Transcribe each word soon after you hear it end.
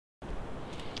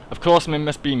Of course,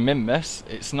 minmus being minmus,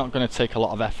 it's not going to take a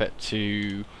lot of effort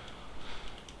to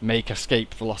make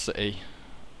escape velocity.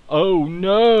 Oh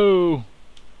no!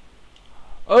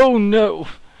 Oh no!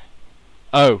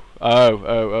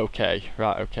 Okay.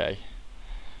 Right, okay.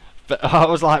 But I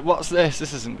was like, what's this?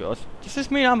 This isn't good. Does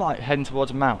this mean I'm like heading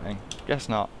towards a mountain? Guess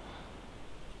not.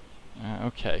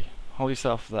 Okay. Hold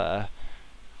yourself there.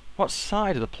 What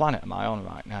side of the planet am I on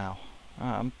right now?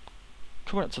 I'm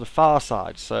coming up to the far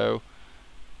side, so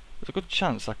there's a good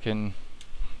chance I can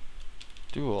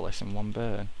do all this in one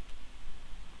burn.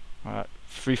 Alright,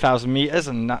 3,000 meters,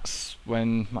 and that's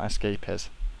when my escape is.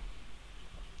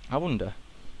 I wonder.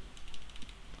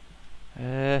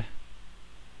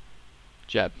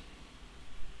 Jeb,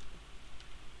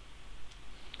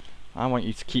 I want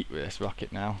you to keep with this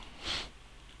rocket now.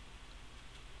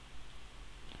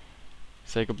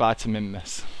 Say goodbye to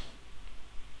minmus.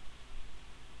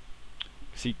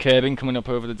 See Kerbin coming up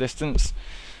over the distance.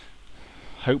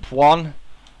 Hope 1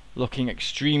 looking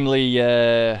extremely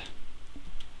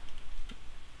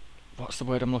what's the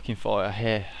word I'm looking for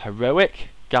here? Heroic?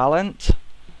 Gallant?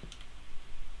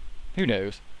 Who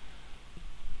knows?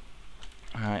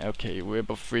 Alright, okay, we're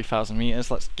above 3,000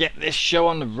 meters. Let's get this show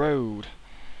on the road.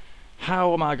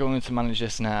 How am I going to manage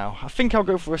this now? I think I'll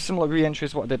go for a similar re-entry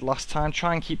as what I did last time.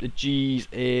 Try and keep the G's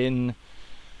in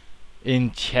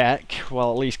check.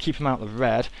 Well, at least keep them out of the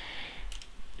red.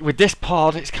 With this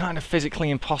pod, it's kind of physically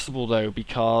impossible though,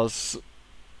 because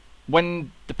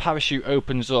when the parachute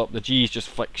opens up, the G's just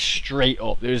flick straight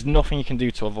up. There is nothing you can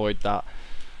do to avoid that.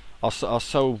 Or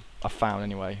so I found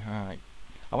anyway. Alright.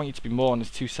 I want you to be more on this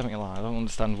 270 line. I don't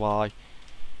understand why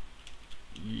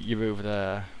you're over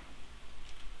there.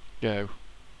 Go.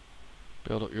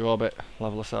 Build up your orbit.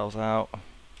 Level ourselves out.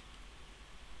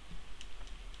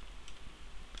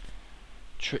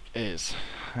 Trick is,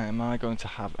 am I going to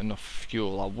have enough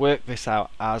fuel? I'll work this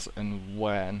out as and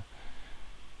when.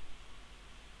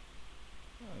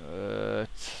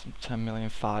 10 million,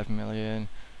 5 million,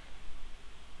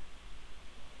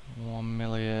 1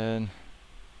 million.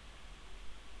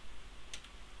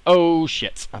 Oh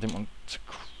shit, I didn't want to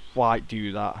quite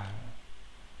do that.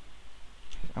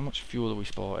 How much fuel are we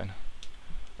sporting?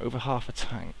 Over half a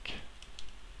tank.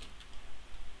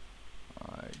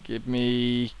 Alright, give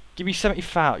me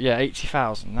 70,000, yeah,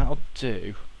 80,000, that'll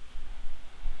do.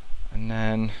 And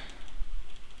then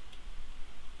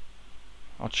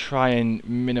I'll try and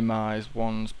minimise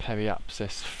one's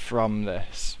periapsis from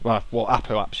this. Well,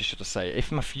 apoapsis should I say.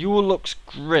 If my fuel looks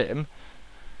grim,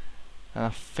 then I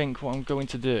think what I'm going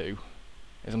to do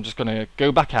is I'm just going to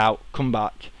go back out, come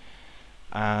back,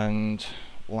 and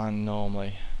land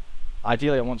normally.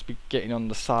 Ideally I want to be getting on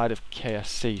the side of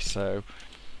KSC, so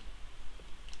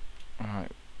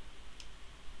alright,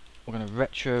 we're going to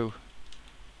retro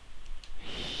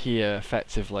here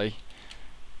effectively.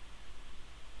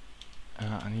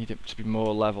 I need it to be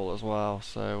more level as well,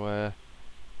 so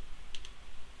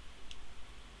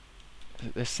is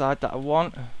it this side that I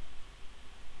want?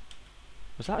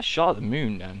 Was that a shot at the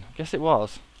moon then? I guess it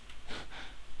was.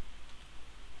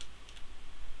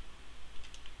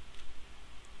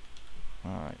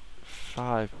 Alright,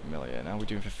 5 million. How are we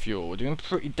doing for fuel? We're doing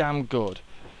pretty damn good.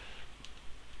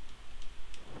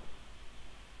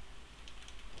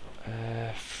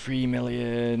 3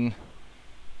 million.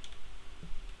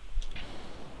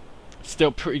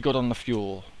 Still pretty good on the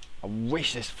fuel. I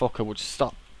wish this fucker would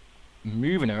stop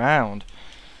moving around.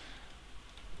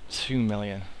 2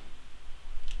 million.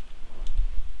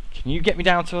 Can you get me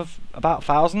down to about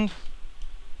 1,000?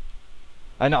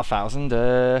 Not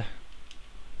 1,000.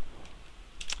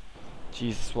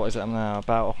 Jesus, what is it now?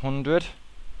 About 100.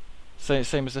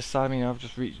 Same as this side. I mean, I've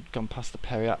just gone past the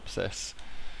periapsis,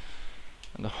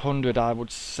 and 100 I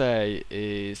would say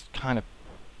is kind of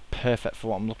perfect for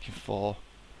what I'm looking for.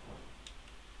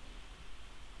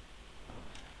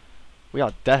 We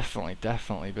are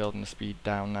definitely building the speed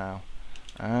down now,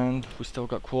 and we've still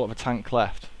got quarter of a tank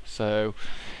left. So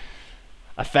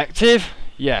effective,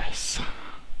 yes.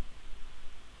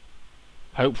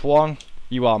 Hope 1,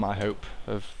 you are my hope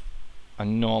of a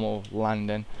normal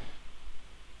landing.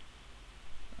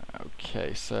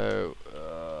 Okay, so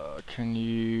can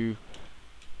you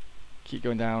keep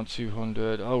going down?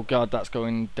 200. Oh god, that's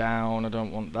going down. I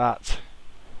don't want that.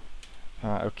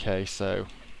 Alright, okay, so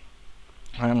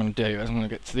what I'm going to do is I'm going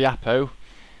to get to the Apo,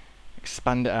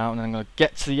 expand it out, and then I'm going to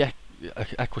get to the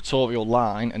equatorial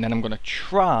line, and then I'm going to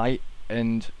try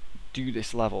and do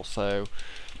this level. So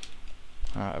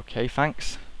okay,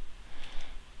 thanks.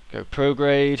 Go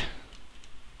prograde.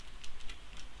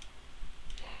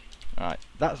 Alright,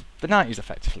 that's the 90's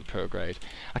effectively prograde.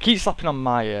 I keep slapping on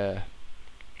my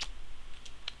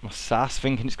my sass,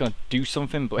 thinking it's going to do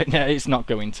something, but it's not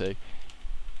going to.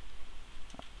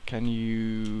 Can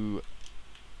you...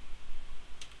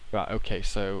 Right, okay,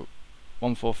 so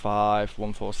 145,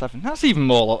 147. That's even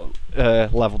more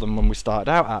level than when we started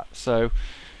out at. So,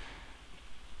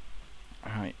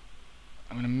 alright,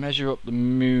 I'm going to measure up the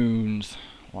moon's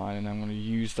line, and I'm going to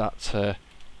use that to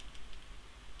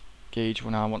gauge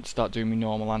when I want to start doing my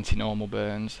normal anti-normal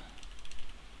burns,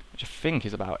 which I think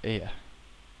is about here.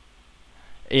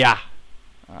 Yeah!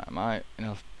 Right, am I in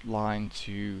a line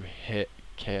to hit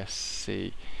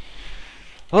KSC?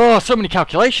 Oh, so many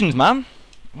calculations, man!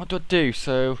 What do I do?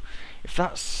 So, if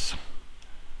that's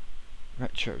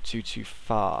retro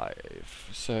 225,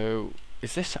 so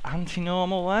is this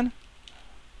anti-normal then?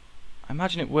 I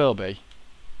imagine it will be.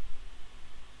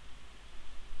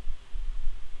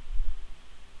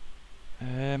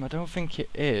 I don't think it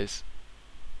is.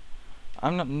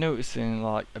 I'm not noticing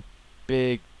like a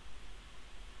big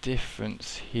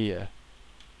difference here.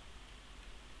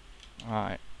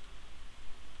 Right.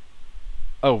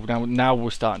 Oh, now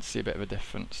we're starting to see a bit of a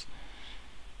difference.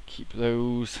 Keep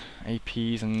those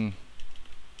APs and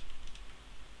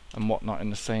whatnot in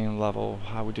the same level.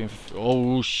 How are we doing?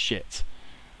 Oh shit!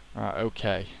 Right,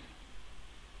 okay.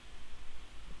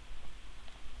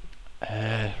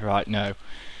 Right, no.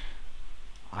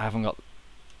 I haven't got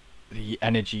the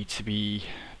energy to be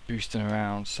boosting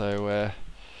around, so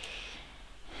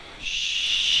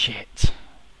shit.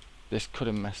 This could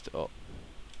have messed it up.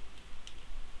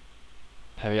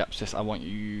 Periapsis, I want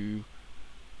you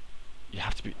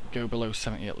have to go below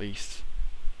 70 at least.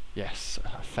 Yes,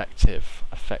 effective.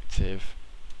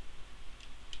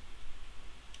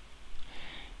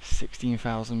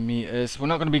 16,000 meters. We're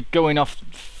not going to be going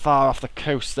far off the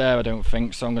coast there, I don't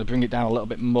think, so I'm going to bring it down a little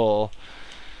bit more.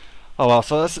 Oh well,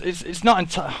 so it's not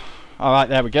entirely... Alright,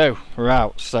 there we go. We're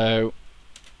out, so...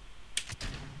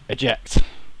 Eject.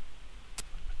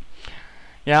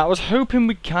 Yeah, I was hoping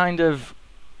we'd kind of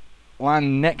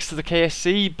land next to the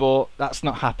KSC, but that's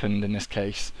not happened in this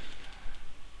case.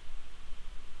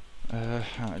 Right,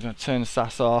 I'm going to turn the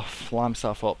SAS off, line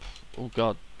myself up. Oh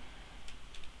god.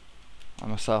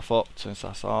 Line myself up, turn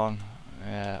SAS on.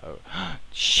 Yeah. Oh.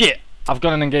 Shit! I've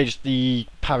gone and engaged the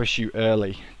parachute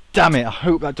early. Damn it, I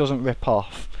hope that doesn't rip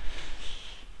off.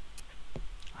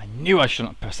 I knew I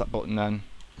shouldn't have pressed that button then.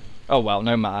 Oh well,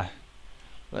 no matter.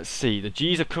 Let's see, the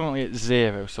G's are currently at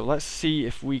 0, so let's see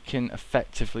if we can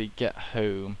effectively get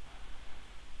home.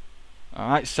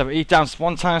 Alright, 70 down to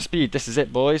 1 time speed. This is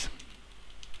it, boys.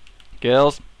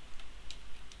 Girls.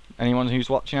 Anyone who's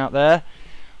watching out there.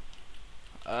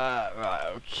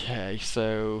 Right, okay,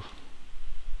 so...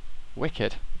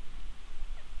 Wicked.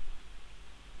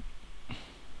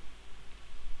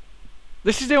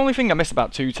 This is the only thing I miss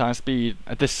about 2 times speed.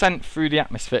 A descent through the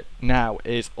atmosphere now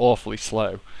is awfully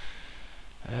slow.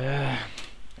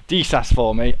 DSAS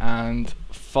for me and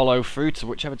follow through to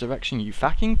whichever direction you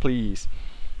fucking please.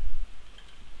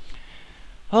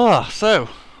 Oh, so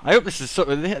I hope this is sort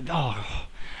of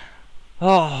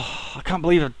I can't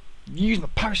believe I used my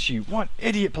parachute. What an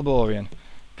idiot, Pleborian.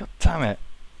 God damn it.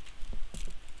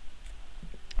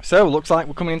 So looks like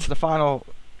we're coming into the final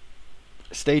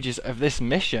stages of this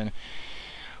mission.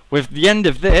 With the end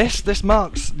of this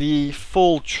marks the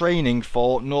full training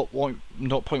for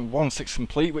 0.16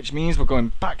 complete, which means we're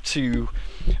going back to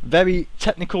very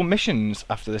technical missions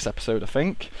after this episode, I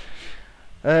think.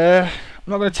 I'm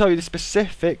not going to tell you the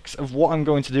specifics of what I'm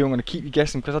going to do. I'm going to keep you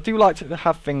guessing, because I do like to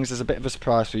have things as a bit of a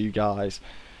surprise for you guys.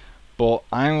 But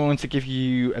I'm going to give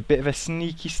you a bit of a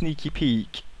sneaky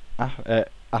peek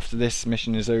after this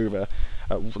mission is over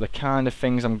at the kind of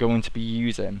things I'm going to be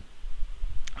using.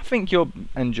 I think you'll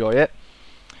enjoy it.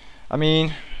 I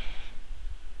mean,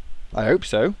 I hope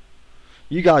so.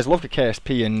 You guys love the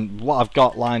KSP and what I've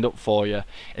got lined up for you.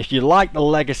 If you like the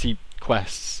legacy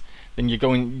quests, then you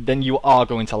are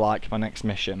going to like my next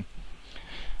mission.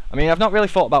 I mean, I've not really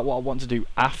thought about what I want to do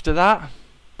after that,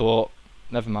 but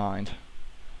never mind.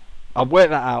 I'll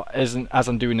work that out as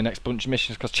I'm doing the next bunch of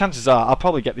missions, because chances are I'll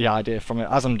probably get the idea from it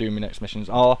as I'm doing my next missions,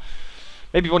 or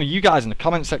maybe one of you guys in the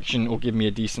comment section will give me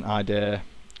a decent idea.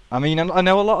 I mean, I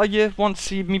know a lot of you want to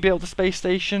see me build the space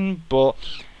station, but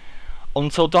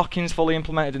until docking's fully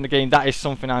implemented in the game, that is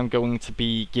something I'm going to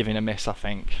be giving a miss, I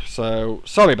think. So,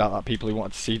 sorry about that, people who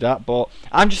wanted to see that, but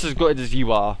I'm just as gutted as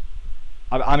you are.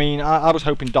 I mean, I was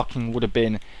hoping docking would have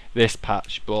been this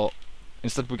patch, but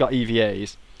instead we got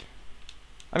EVAs.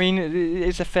 I mean,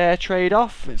 it's a fair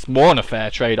trade-off. It's more than a fair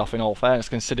trade-off, in all fairness,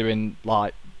 considering,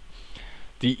 like,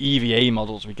 the EVA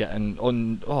models we get and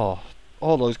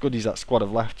all those goodies that Squad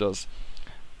have left us.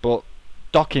 But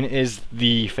docking is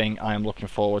the thing I am looking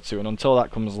forward to, and until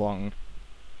that comes along,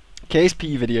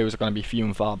 KSP videos are going to be few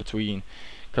and far between,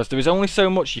 because there is only so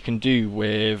much you can do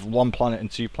with 1 planet and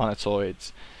 2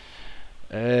 planetoids.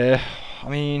 I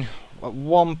mean, at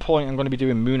one point I'm going to be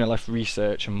doing monolith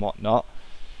research and whatnot.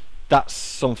 That's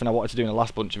something I wanted to do in the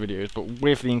last bunch of videos, but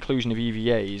with the inclusion of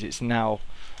EVAs, it's now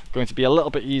going to be a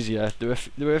little bit easier. There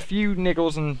are a few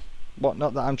niggles and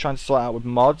whatnot that I'm trying to sort out with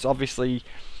mods. Obviously,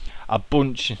 a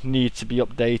bunch need to be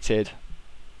updated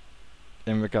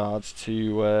in regards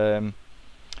to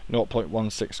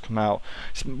 0.16 come out.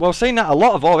 Well, saying that, a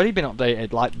lot have already been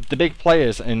updated. Like the big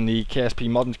players in the KSP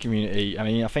modding community. I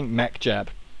mean, I think MechJeb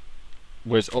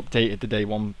was updated the day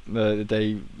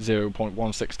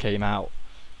 0.16 came out,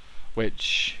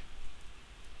 which,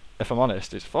 if I'm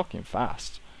honest, is fucking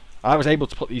fast. I was able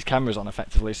to put these cameras on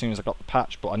effectively as soon as I got the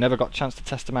patch, but I never got a chance to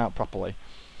test them out properly.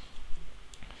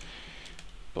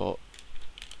 But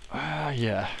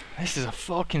yeah, this is a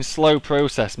fucking slow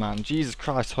process, man. Jesus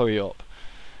Christ, hurry up.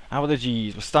 How are the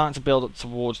G's? We're starting to build up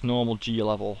towards normal G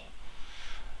level.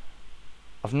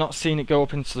 I've not seen it go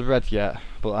up into the red yet,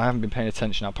 but I haven't been paying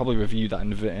attention. I'll probably review that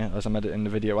in the video as I'm editing the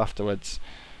video afterwards.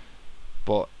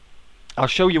 But I'll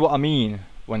show you what I mean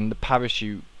when the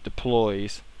parachute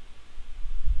deploys.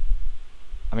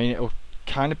 I mean, it'll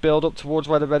kind of build up towards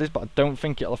where the red is, but I don't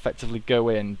think it'll effectively go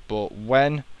in. But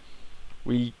when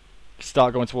we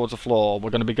start going towards the floor, we're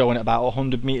going to be going at about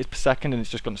 100 meters per second, and it's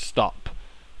just going to stop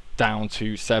down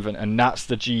to 7, and that's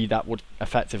the G that would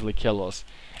effectively kill us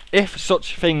if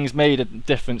such things made a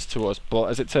difference to us. But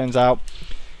as it turns out,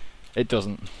 it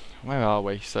doesn't. Where are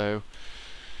we? So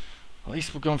at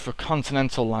least we're going for a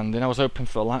continental landing. I was hoping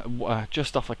for a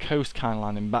just off a coast kind of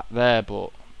landing back there,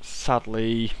 but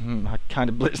sadly I kind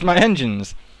of blitzed my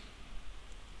engines.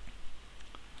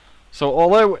 So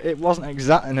although it wasn't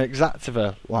an exact of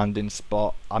a landing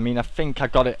spot, I mean, I think I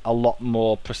got it a lot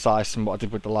more precise than what I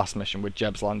did with the last mission with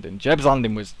Jeb's landing. Jeb's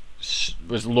landing was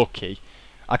lucky.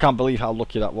 I can't believe how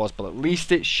lucky that was, but at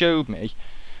least it showed me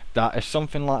that if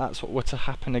something like that were to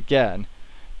happen again,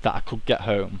 that I could get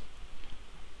home.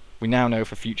 We now know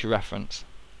for future reference.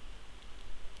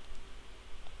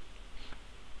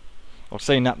 Well,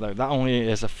 saying that though, that only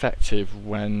is effective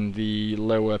when the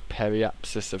lower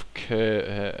periapsis of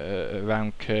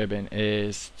around Kerbin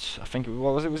is, I think it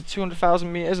was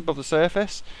 200,000 meters above the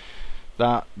surface,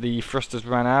 that the thrusters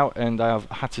ran out, and I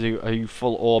had to do a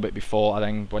full orbit before I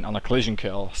then went on a collision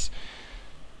course.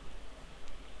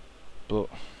 But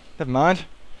never mind,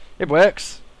 it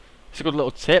works. It's a good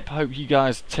little tip. I hope you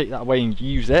guys take that away and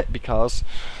use it, because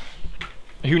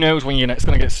who knows when you're next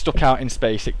going to get stuck out in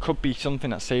space. It could be something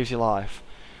that saves your life.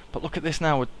 But look at this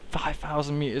now, with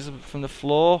 5,000 meters from the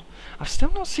floor. I've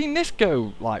still not seen this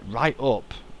go like right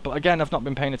up. But again, I've not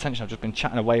been paying attention. I've just been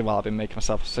chatting away while I've been making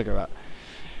myself a cigarette.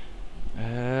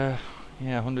 Yeah,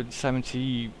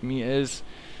 170 meters.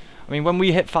 I mean, when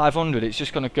we hit 500, it's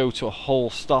just going to go to a whole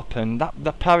stop, and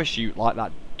the parachute like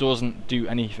that doesn't do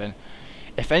anything.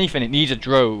 If anything, it needs a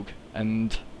drogue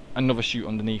and another chute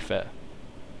underneath it.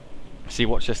 See,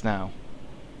 watch this now.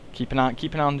 Keep an eye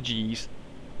on the G's.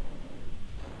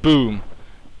 Boom.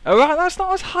 Alright, that's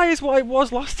not as high as what it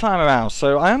was last time around,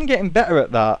 so I am getting better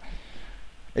at that.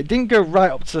 It didn't go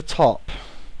right up to the top,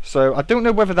 so I don't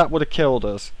know whether that would have killed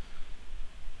us.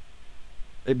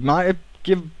 It might have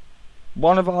given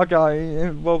one of our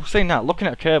guys, well, saying that, looking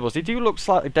at kerbals, they do look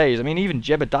slightly dazed. I mean, even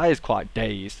Jebediah is quite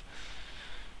dazed.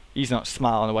 He's not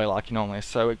smiling away like he normally is,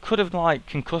 so it could have like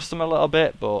concussed him a little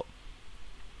bit, but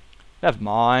never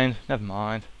mind, never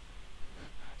mind.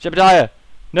 Jebediah!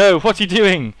 No, what are you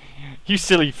doing? You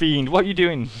silly fiend, what are you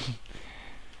doing?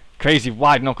 Crazy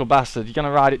wide knuckle bastard, you gonna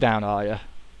ride it down, are you?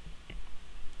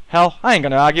 Hell, I ain't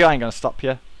gonna argue, I ain't gonna stop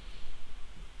you.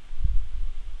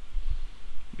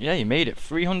 Yeah, you made it,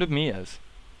 300 meters.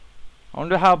 I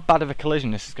wonder how bad of a collision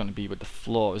this is gonna be with the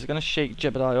floor. Is it gonna shake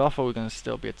Jebediah off, or are we gonna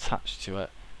still be attached to it?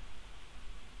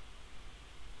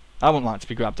 I wouldn't like to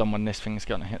be grabbed on when this thing's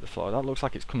going to hit the floor. That looks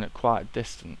like it's coming at quite a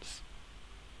distance.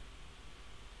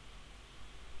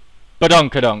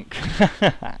 Badonka-donk.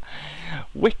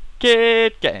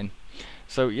 Wicked! Get in.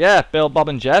 So yeah, Bill, Bob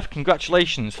and Jeb,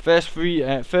 congratulations. First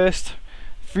three-manned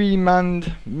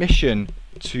mission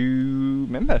to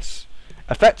minmus.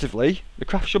 Effectively, the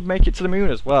craft should make it to the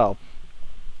moon as well.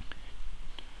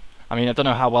 I mean, I don't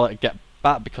know how well it'd get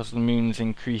back because of the moon's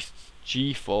increased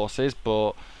G-forces,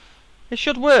 but it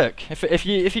should work. If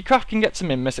your craft can get to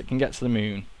minmus, it can get to the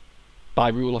moon, by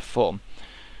rule of thumb.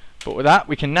 But with that,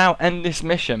 we can now end this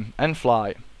mission. End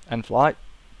flight. End flight.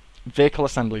 Vehicle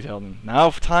assembly building. Now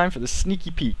for time for the sneaky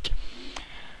peek.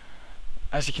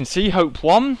 As you can see, Hope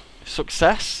 1,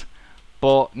 success.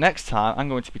 But next time, I'm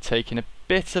going to be taking a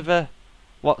bit of a,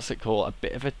 what's it called? A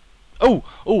bit of a Oh,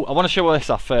 I want to show this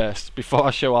off first before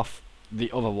I show off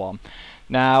the other one.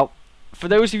 Now, for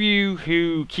those of you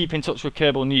who keep in touch with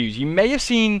Kerbal News, you may have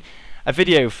seen a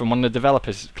video from one of the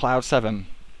developers, Cloud7.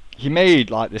 He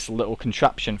made like this little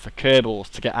contraption for Kerbals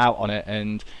to get out on it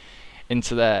and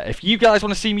into there. If you guys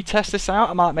want to see me test this out,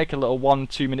 I might make a little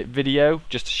 1-2 minute video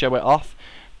just to show it off,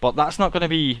 but that's not going to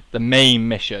be the main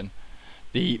mission.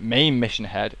 The main mission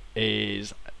ahead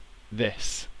is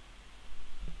this.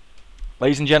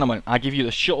 Ladies and gentlemen, I give you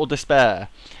the Shuttle Despair.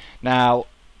 Now,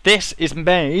 this is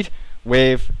made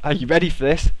with, are you ready for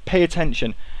this? Pay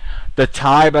attention. The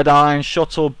Pleborian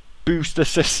Shuttle Booster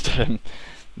System.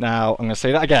 Now, I'm going to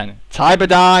say that again.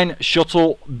 Pleborian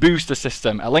Shuttle Booster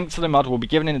System. A link to the mod will be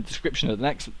given in the description of the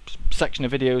next section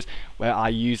of videos where I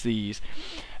use these.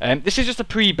 This is just a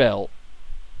pre-built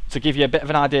to give you a bit of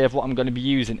an idea of what I'm going to be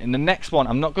using. In the next one,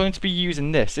 I'm not going to be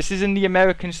using this. This is in the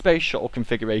American Space Shuttle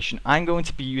configuration. I'm going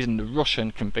to be using the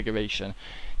Russian configuration.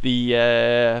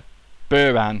 The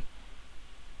Buran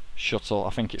Shuttle,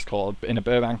 I think it's called, in a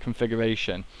Buran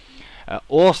configuration.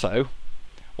 Also,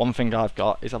 one thing I've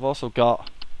got is I've also got...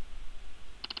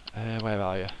 where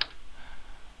are you?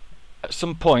 At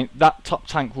some point, that top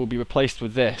tank will be replaced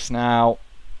with this. Now,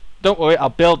 don't worry, I'll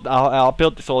build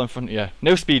this all in front of you.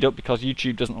 No speed up because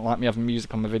YouTube doesn't like me having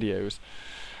music on my videos.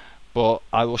 But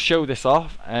I will show this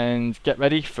off and get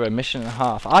ready for a mission and a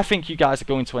half. I think you guys are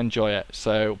going to enjoy it.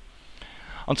 So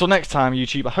until next time,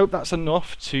 YouTube, I hope that's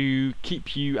enough to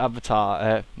keep you not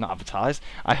advertised.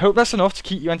 I hope that's enough to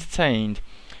keep you entertained.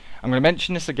 I'm going to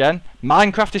mention this again.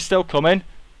 Minecraft is still coming.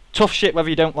 Tough shit whether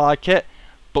you don't like it.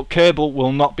 But Kerbal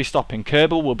will not be stopping.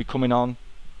 Kerbal will be coming on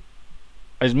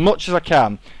as much as I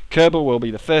can. Kerbal will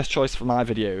be the first choice for my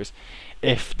videos.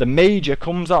 If the Major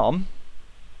comes on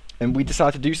and we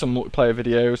decide to do some multiplayer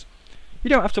videos, you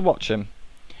don't have to watch him.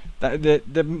 The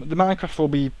Minecraft will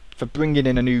be for bringing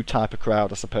in a new type of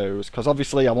crowd, I suppose, because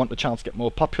obviously I want the channel to get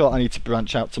more popular. I need to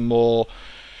branch out to more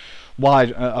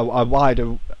a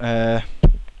wider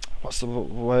what's the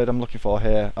word I'm looking for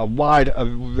here? A wide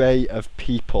array of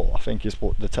people, I think is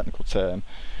what the technical term,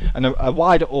 and a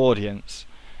wider audience.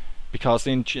 Because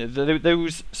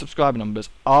those subscriber numbers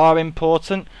are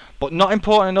important, but not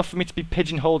important enough for me to be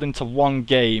pigeonholed into one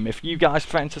game. If you guys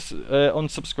threaten to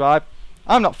unsubscribe,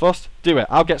 I'm not fussed. Do it.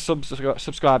 I'll get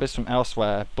subscribers from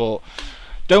elsewhere. But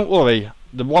don't worry.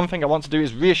 The one thing I want to do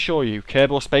is reassure you: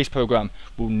 Kerbal Space Program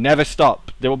will never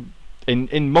stop. There will,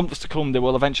 in months to come, there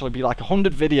will eventually be like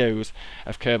 100 videos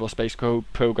of Kerbal Space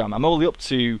Program. I'm only up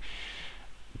to,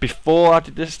 before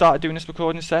I started doing this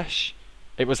recording sesh,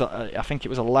 it was I think it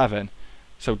was 11.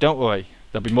 So don't worry,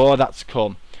 there'll be more of that to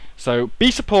come. So be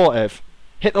supportive,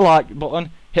 hit the like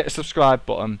button, hit the subscribe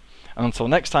button, and until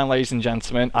next time, ladies and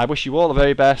gentlemen, I wish you all the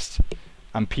very best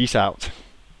and peace out.